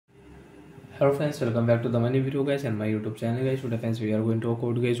Hello friends, welcome back to the money video guys and my YouTube channel guys. Today friends we are going to talk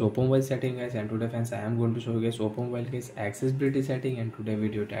about guys oppo mobile setting guys, and today friends I am going to show you guys oppo mobile guys accessibility setting. And today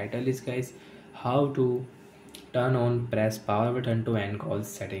video title is guys how to turn on press power button to end call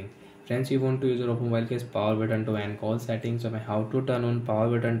setting. Friends, you want to use your oppo mobile case power button to end call setting. So how to turn on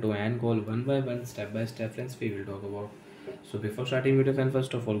power button to end call one by one, step by step friends we will talk about. So before starting video friends,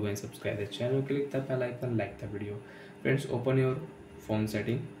 first of all go and subscribe the channel, click the bell icon, like the video. Friends, open your phone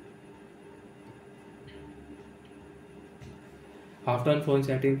setting. After on phone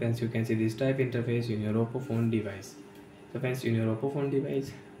setting friends, you can see this type interface in your oppo phone device. So friends, in your oppo phone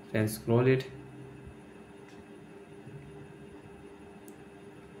device friends, scroll it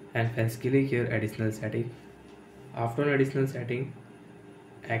and friends click here additional setting. After additional setting,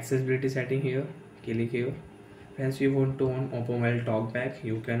 accessibility setting, here click here. Friends, you want to on oppo mobile talkback,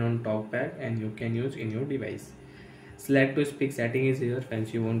 you can on talkback and you can use in your device. Select to speak setting is here.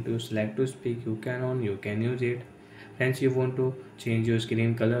 Friends, you want to select to speak, you can on, you can use it. Friends, you want to change your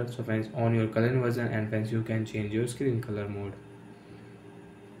screen color, so friends on your color version, and friends you can change your screen color mode.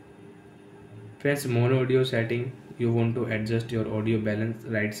 Friends, mono audio setting, you want to adjust your audio balance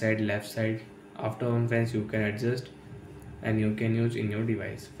right side left side. After on friends you can adjust and you can use in your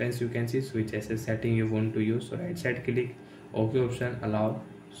device. Friends, you can see switch access setting you want to use, so right side click OK option, allow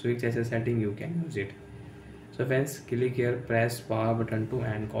switch access setting, you can use it. So friends, click here press power button to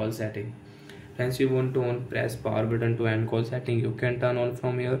end call setting. Friends, you want to on press power button to end call setting, you can turn on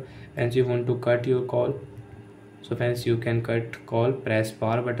from here. Friends, you want to cut your call, so friends you can cut call, press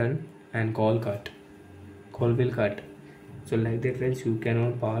power button and call will cut. So like that friends, you can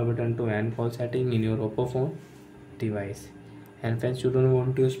on power button to end call setting in your oppo phone device. And friends, you don't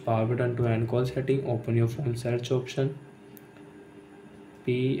want to use power button to end call setting, open your phone search option,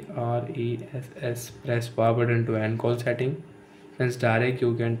 press power button to end call setting. Friends, direct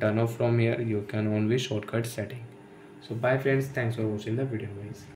you can turn off from here, you can on with shortcut setting. So bye friends, thanks for watching the video guys.